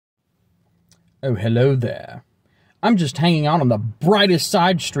Oh, hello there. I'm just hanging out on the brightest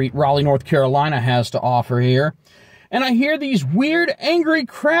side street Raleigh, North Carolina has to offer here, and I hear these weird, angry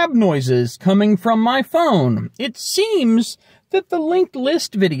crab noises coming from my phone. It seems that the linked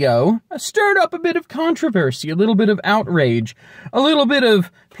list video stirred up a bit of controversy, a little bit of outrage, a little bit of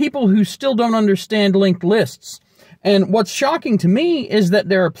people who still don't understand linked lists. And what's shocking to me is that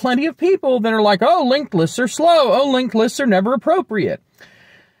there are plenty of people that are like, oh, linked lists are slow, oh, linked lists are never appropriate.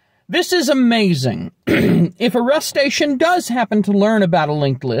 This is amazing. If a Rust station does happen to learn about a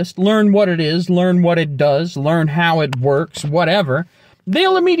linked list, learn what it is, learn what it does, learn how it works, whatever,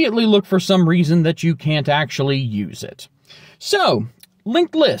 they'll immediately look for some reason that you can't actually use it. So,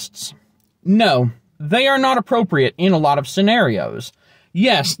 linked lists. No, they are not appropriate in a lot of scenarios.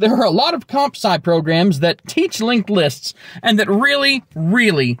 Yes, there are a lot of comp sci programs that teach linked lists and that really,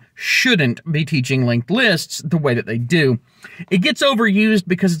 really shouldn't be teaching linked lists the way that they do. It gets overused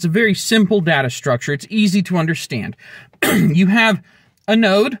because it's a very simple data structure. It's easy to understand. You have a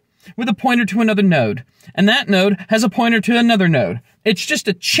node with a pointer to another node, and that node has a pointer to another node. It's just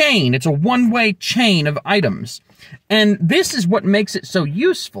a chain. It's a one-way chain of items. And this is what makes it so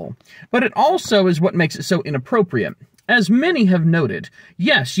useful, but it also is what makes it so inappropriate. As many have noted,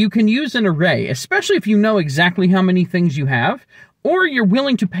 yes, you can use an array, especially if you know exactly how many things you have, or you're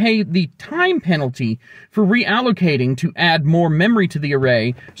willing to pay the time penalty for reallocating to add more memory to the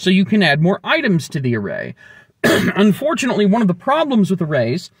array so you can add more items to the array. Unfortunately, one of the problems with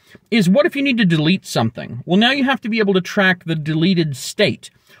arrays is what if you need to delete something? Well, now you have to be able to track the deleted state,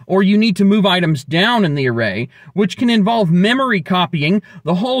 or you need to move items down in the array, which can involve memory copying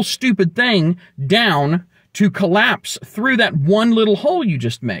the whole stupid thing down to collapse through that one little hole you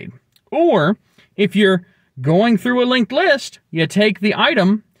just made. Or, if you're going through a linked list, you take the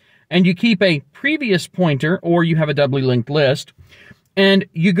item and you keep a previous pointer, or you have a doubly linked list, and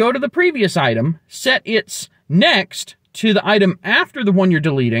you go to the previous item, set its next to the item after the one you're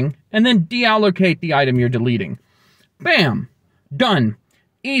deleting, and then deallocate the item you're deleting. Bam! Done.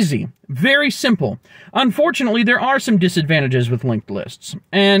 Easy. Very simple. Unfortunately, there are some disadvantages with linked lists.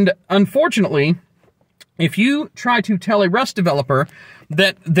 And unfortunately, if you try to tell a Rust developer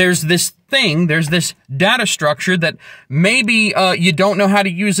that there's this thing, there's this data structure that maybe you don't know how to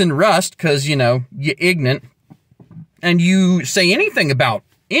use in Rust because, you know, you're ignorant, and you say anything about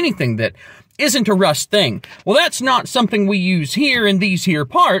anything that isn't a Rust thing, well, that's not something we use here in these here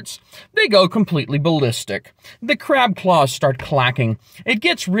parts, they go completely ballistic. The crab claws start clacking. It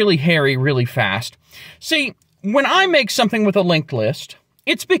gets really hairy really fast. See, when I make something with a linked list,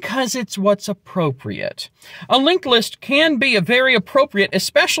 it's because it's what's appropriate. A linked list can be a very appropriate,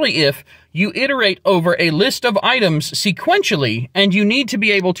 especially if you iterate over a list of items sequentially, and you need to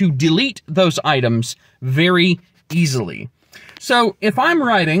be able to delete those items very easily. So if I'm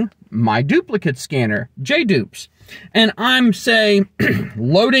writing my duplicate scanner, JDupes, and I'm, say,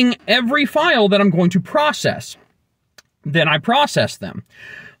 loading every file that I'm going to process, then I process them.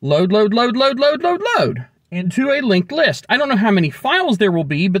 Load, load, load, load, load, load, load. Into a linked list. I don't know how many files there will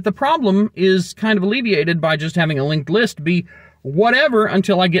be, but the problem is kind of alleviated by just having a linked list be whatever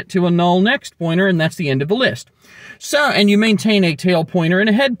until I get to a null next pointer, and that's the end of the list. So, and you maintain a tail pointer and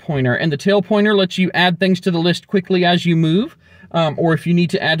a head pointer, and the tail pointer lets you add things to the list quickly as you move, or if you need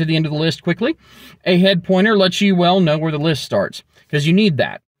to add to the end of the list quickly. A head pointer lets you, well, know where the list starts, because you need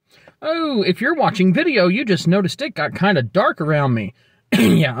that. Oh, if you're watching video, you just noticed it got kind of dark around me.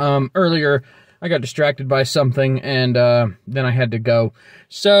 Yeah, earlier I got distracted by something, and then I had to go.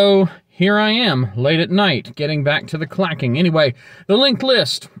 So here I am, late at night, getting back to the clacking. Anyway, the linked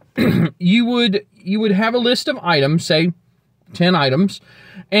list. you would have a list of items, say 10 items,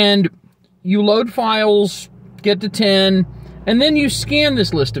 and you load files, get to 10, and then you scan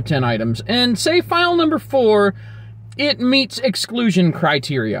this list of 10 items, and say file number 4, it meets exclusion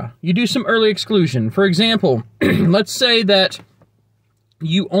criteria. You do some early exclusion. For example, let's say that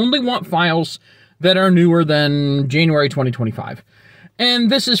you only want files that are newer than January 2025.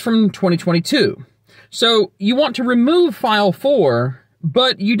 And this is from 2022. So you want to remove file 4,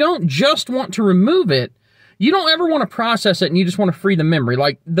 but you don't just want to remove it. You don't ever want to process it, and you just want to free the memory.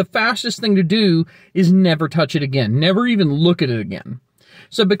 Like, the fastest thing to do is never touch it again. Never even look at it again.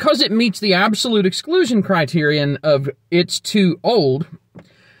 So because it meets the absolute exclusion criterion of it's too old,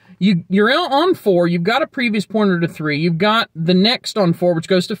 you're on 4, you've got a previous pointer to 3, you've got the next on 4, which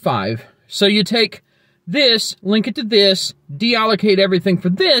goes to 5. So you take this, link it to this, deallocate everything for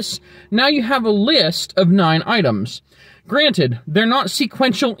this. Now you have a list of 9 items. Granted, they're not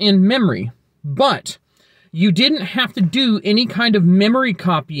sequential in memory, but you didn't have to do any kind of memory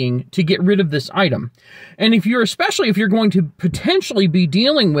copying to get rid of this item. And especially if you're going to potentially be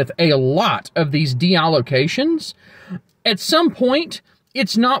dealing with a lot of these deallocations, at some point,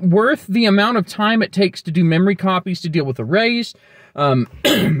 it's not worth the amount of time it takes to do memory copies to deal with arrays.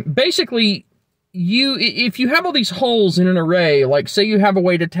 Basically, if you have all these holes in an array, like say you have a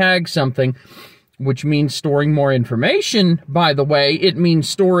way to tag something, which means storing more information, by the way, it means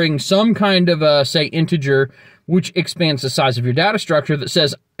storing some kind of, say, integer, which expands the size of your data structure that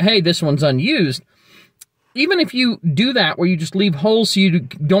says, hey, this one's unused. Even if you do that, where you just leave holes so you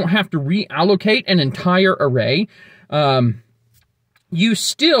don't have to reallocate an entire array, you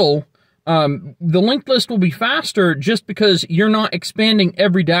still, the linked list will be faster just because you're not expanding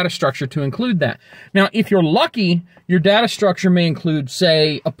every data structure to include that. Now, if you're lucky, your data structure may include,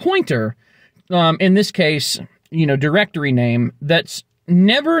 say, a pointer, in this case, directory name, that's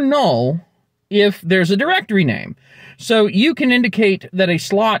never null if there's a directory name. So you can indicate that a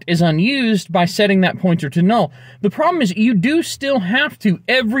slot is unused by setting that pointer to null. The problem is you do still have to,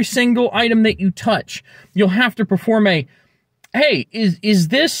 every single item that you touch, you'll have to perform a, hey, is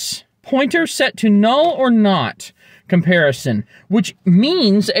this pointer set to null or not comparison, which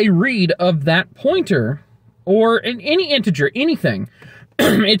means a read of that pointer or any integer, anything.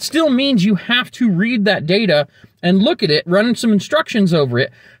 It still means you have to read that data and look at it, run some instructions over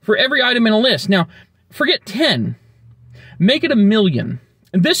it for every item in a list. Now, forget 10. Make it 1,000,000.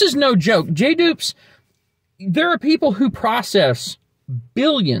 And this is no joke. JDupes, there are people who process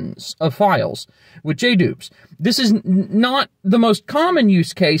billions of files with JDupes. This is not the most common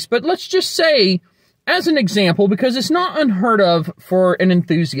use case, but let's just say, as an example, because it's not unheard of for an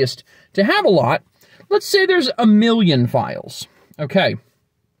enthusiast to have a lot, let's say there's 1,000,000 files, okay?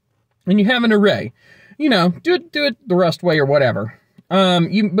 And you have an array. Do it the Rust way or whatever.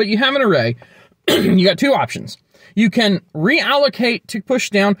 But you have an array. You got two options. You can reallocate to push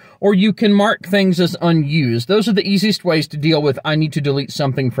down, or you can mark things as unused. Those are the easiest ways to deal with, I need to delete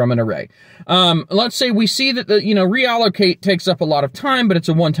something from an array. Let's say we see that reallocate takes up a lot of time, but it's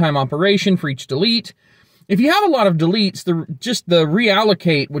a one-time operation for each delete. If you have a lot of deletes, just the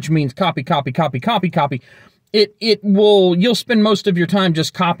reallocate, which means copy, copy, copy, copy, copy, you'll spend most of your time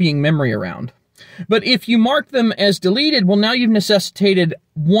just copying memory around. But if you mark them as deleted, well, now you've necessitated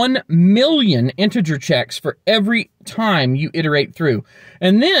 1,000,000 integer checks for every time you iterate through.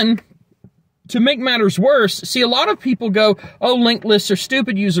 And then, to make matters worse, see, a lot of people go, oh, linked lists are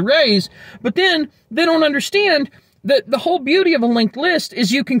stupid, use arrays, but then they don't understand that the whole beauty of a linked list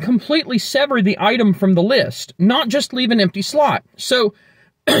is you can completely sever the item from the list, not just leave an empty slot. So,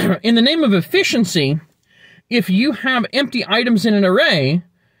 in the name of efficiency, if you have empty items in an array,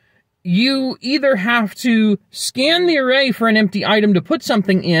 you either have to scan the array for an empty item to put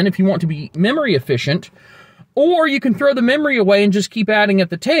something in if you want to be memory efficient, or you can throw the memory away and just keep adding at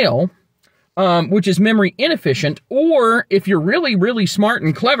the tail, which is memory inefficient, or if you're really, really smart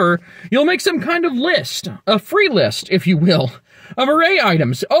and clever, you'll make some kind of list, a free list, if you will, of array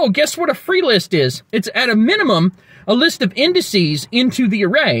items. Oh, guess what a free list is? It's at a minimum a list of indices into the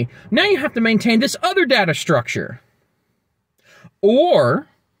array. Now you have to maintain this other data structure. Or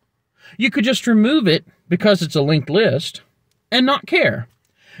you could just remove it because it's a linked list and not care.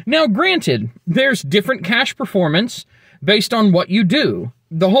 Now, granted, there's different cache performance based on what you do.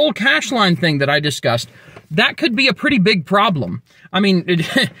 The whole cache line thing that I discussed, that could be a pretty big problem. I mean,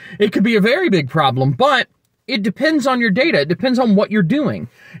 it could be a very big problem, but it depends on your data. It depends on what you're doing.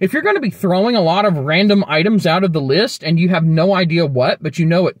 If you're going to be throwing a lot of random items out of the list and you have no idea what, but you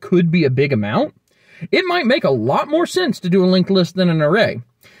know it could be a big amount, it might make a lot more sense to do a linked list than an array.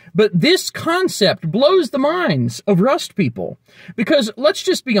 But this concept blows the minds of Rust people. Because let's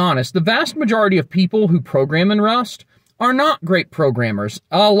just be honest, the vast majority of people who program in Rust are not great programmers.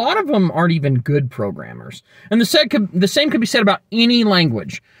 A lot of them aren't even good programmers. And the same could be said about any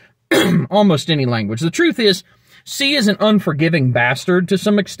language. Almost any language. The truth is, C is an unforgiving bastard to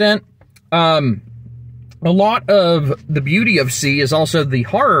some extent. A lot of the beauty of C is also the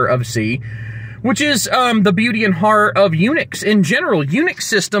horror of C, which is the beauty and horror of Unix in general. Unix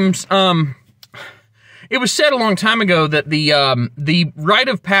systems, it was said a long time ago that the rite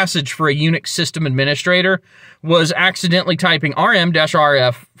of passage for a Unix system administrator was accidentally typing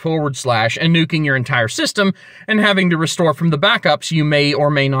rm-rf/ and nuking your entire system and having to restore from the backups you may or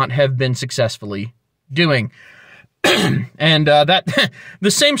may not have been successfully doing. And that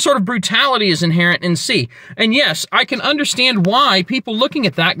the same sort of brutality is inherent in C. And yes, I can understand why people looking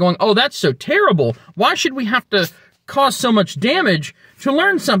at that going, oh, that's so terrible. Why should we have to cause so much damage to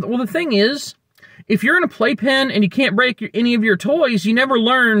learn something? Well, the thing is, if you're in a playpen and you can't break any of your toys, you never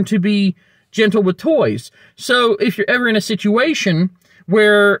learn to be gentle with toys. So if you're ever in a situation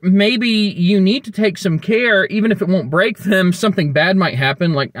where maybe you need to take some care, even if it won't break them, something bad might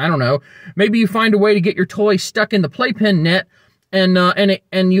happen, like, I don't know, maybe you find a way to get your toy stuck in the playpen net, and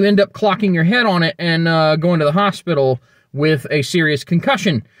you end up clocking your head on it and going to the hospital with a serious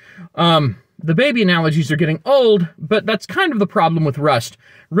concussion. The baby analogies are getting old, but that's kind of the problem with Rust.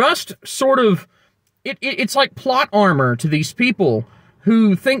 Rust sort of, it's like plot armor to these people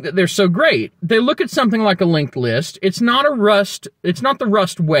who think that they're so great. They look at something like a linked list. It's not the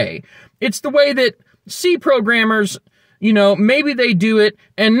Rust way. It's the way that C programmers, you know, maybe they do it,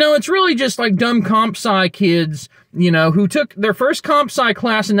 and no, it's really just like dumb comp sci kids, you know, who took their first comp sci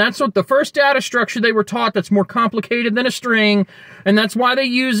class, and that's what the first data structure they were taught that's more complicated than a string, and that's why they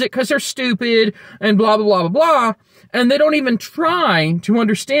use it, because they're stupid, and blah, blah, blah, blah, blah, and they don't even try to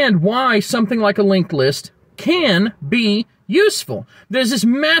understand why something like a linked list can be useful. There's this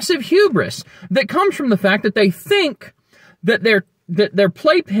massive hubris that comes from the fact that they think that their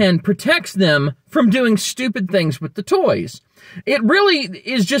playpen protects them from doing stupid things with the toys. It really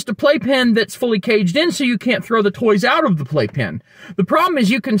is just a playpen that's fully caged in, so you can't throw the toys out of the playpen. The problem is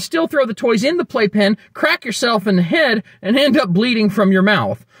you can still throw the toys in the playpen, crack yourself in the head, and end up bleeding from your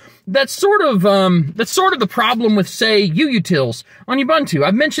mouth. That's sort of the problem with, say, UUtils on Ubuntu.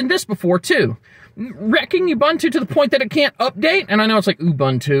 I've mentioned this before too. Wrecking Ubuntu to the point that it can't update, and I know it's like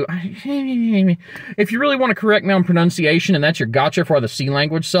Ubuntu. If you really want to correct me on pronunciation, and that's your gotcha for the C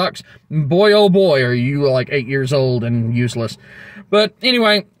language sucks, boy oh boy are you like 8 years old and useless. But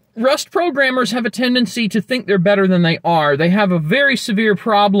anyway, Rust programmers have a tendency to think they're better than they are. They have a very severe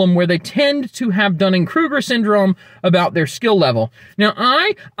problem where they tend to have Dunning-Kruger syndrome about their skill level. Now,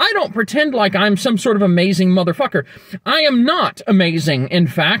 I don't pretend like I'm some sort of amazing motherfucker. I am not amazing. In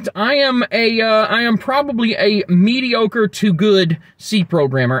fact, I am probably a mediocre to good C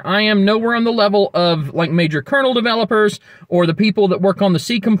programmer. I am nowhere on the level of like major kernel developers or the people that work on the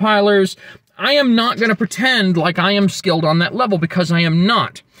C compilers. I am not going to pretend like I am skilled on that level, because I am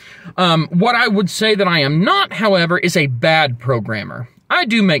not. What I would say that I am not, however, is a bad programmer. I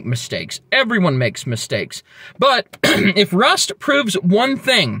do make mistakes. Everyone makes mistakes. But if Rust proves one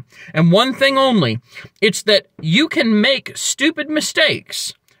thing, and one thing only, it's that you can make stupid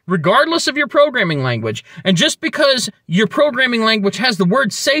mistakes regardless of your programming language. And just because your programming language has the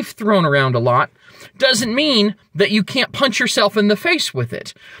word safe thrown around a lot, doesn't mean that you can't punch yourself in the face with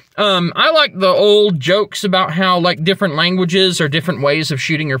it. I like the old jokes about how like different languages are different ways of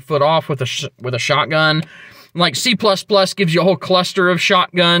shooting your foot off with a shotgun. Like C++ gives you a whole cluster of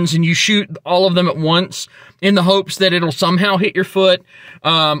shotguns and you shoot all of them at once in the hopes that it'll somehow hit your foot,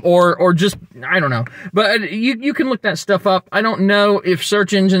 or just, I don't know. But you can look that stuff up. I don't know if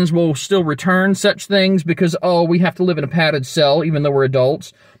search engines will still return such things because, oh, we have to live in a padded cell even though we're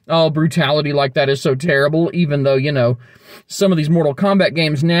adults. Oh, brutality like that is so terrible, even though, you know, some of these Mortal Kombat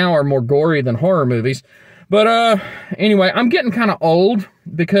games now are more gory than horror movies. But anyway, I'm getting kind of old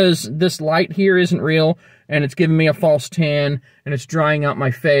because this light here isn't real, and it's giving me a false tan, and it's drying out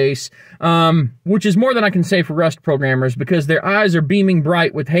my face, which is more than I can say for Rust programmers, because their eyes are beaming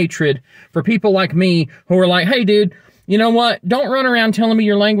bright with hatred for people like me who are like, hey, dude, you know what? Don't run around telling me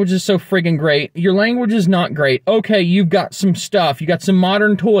your language is so friggin' great. Your language is not great. Okay, you've got some stuff. You got some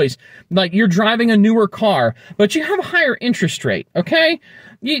modern toys. Like, you're driving a newer car, but you have a higher interest rate, okay?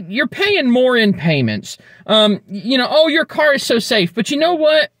 You're paying more in payments. You know, oh, your car is so safe. But you know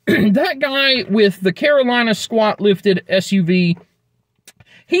what? That guy with the Carolina squat lifted SUV,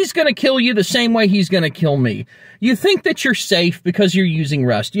 he's going to kill you the same way he's going to kill me. You think that you're safe because you're using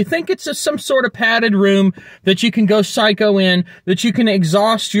Rust. You think it's some sort of padded room that you can go psycho in, that you can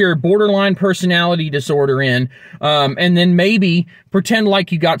exhaust your borderline personality disorder in, and then maybe pretend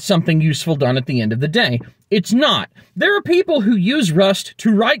like you got something useful done at the end of the day. It's not. There are people who use Rust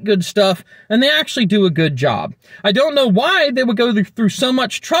to write good stuff, and they actually do a good job. I don't know why they would go through so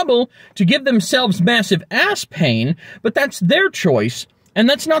much trouble to give themselves massive ass pain, but that's their choice. And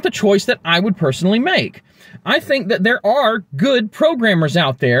that's not the choice that I would personally make. I think that there are good programmers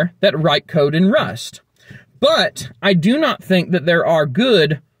out there that write code in Rust. But I do not think that there are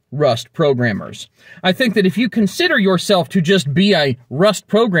good Rust programmers. I think that if you consider yourself to just be a Rust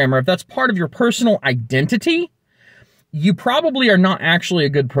programmer, if that's part of your personal identity, you probably are not actually a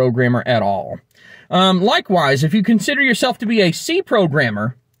good programmer at all. Likewise, if you consider yourself to be a C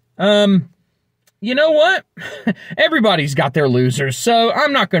programmer, you know what? Everybody's got their losers, so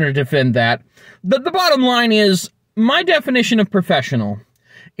I'm not going to defend that. The bottom line is, my definition of professional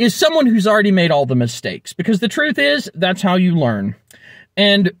is someone who's already made all the mistakes, because the truth is, that's how you learn.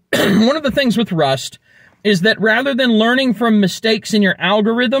 And one of the things with Rust is that rather than learning from mistakes in your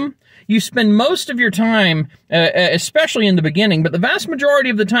algorithm, you spend most of your time, especially in the beginning, but the vast majority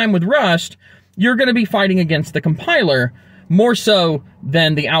of the time with Rust, you're going to be fighting against the compiler more so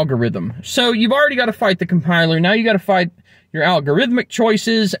than the algorithm. So you've already got to fight the compiler. Now you got to fight your algorithmic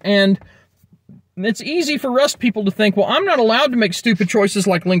choices, and it's easy for Rust people to think, well, I'm not allowed to make stupid choices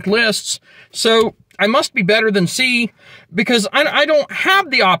like linked lists, so I must be better than C because I don't have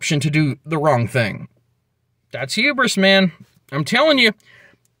the option to do the wrong thing. That's hubris, man. I'm telling you.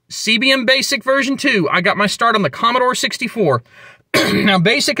 CBM Basic version 2. I got my start on the Commodore 64. Now,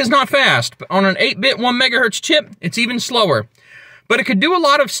 Basic is not fast, but on an 8-bit 1 megahertz chip, it's even slower. But it could do a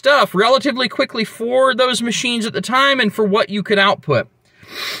lot of stuff relatively quickly for those machines at the time and for what you could output.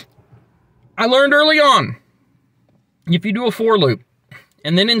 I learned early on, if you do a for loop,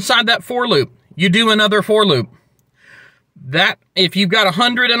 and then inside that for loop, you do another for loop, that, if you've got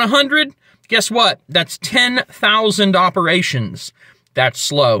 100 and 100, guess what? That's 10,000 operations. That's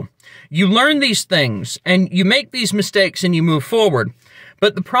slow. You learn these things, and you make these mistakes, and you move forward.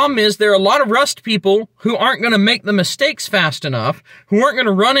 But the problem is there are a lot of Rust people who aren't going to make the mistakes fast enough, who aren't going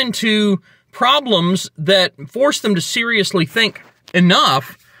to run into problems that force them to seriously think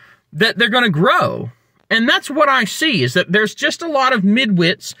enough that they're going to grow. And that's what I see, is that there's just a lot of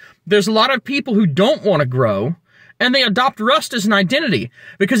midwits. There's a lot of people who don't want to grow, and they adopt Rust as an identity.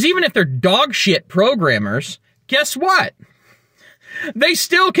 Because even if they're dog shit programmers, guess what? They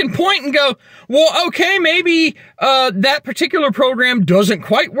still can point and go, well, okay, maybe that particular program doesn't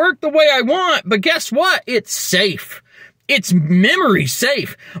quite work the way I want, but guess what? It's safe. It's memory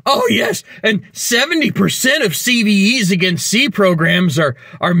safe. Oh, yes, and 70% of CVEs against C programs are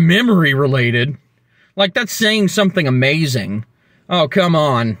memory related. Like, that's saying something amazing. Oh, come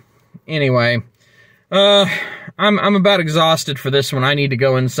on. Anyway, I'm about exhausted for this one. I need to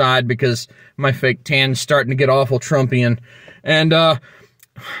go inside because my fake tan's starting to get awful Trumpian. And,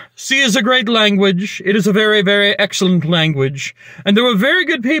 C is a great language. It is a very, very excellent language. And there were very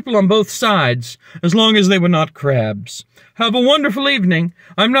good people on both sides, as long as they were not crabs. Have a wonderful evening.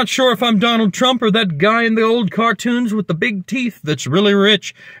 I'm not sure if I'm Donald Trump or that guy in the old cartoons with the big teeth that's really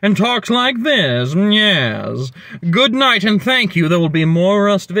rich and talks like this. Yes. Good night and thank you. There will be more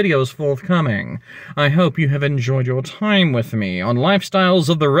Rust videos forthcoming. I hope you have enjoyed your time with me on Lifestyles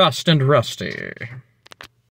of the Rust and Rusty.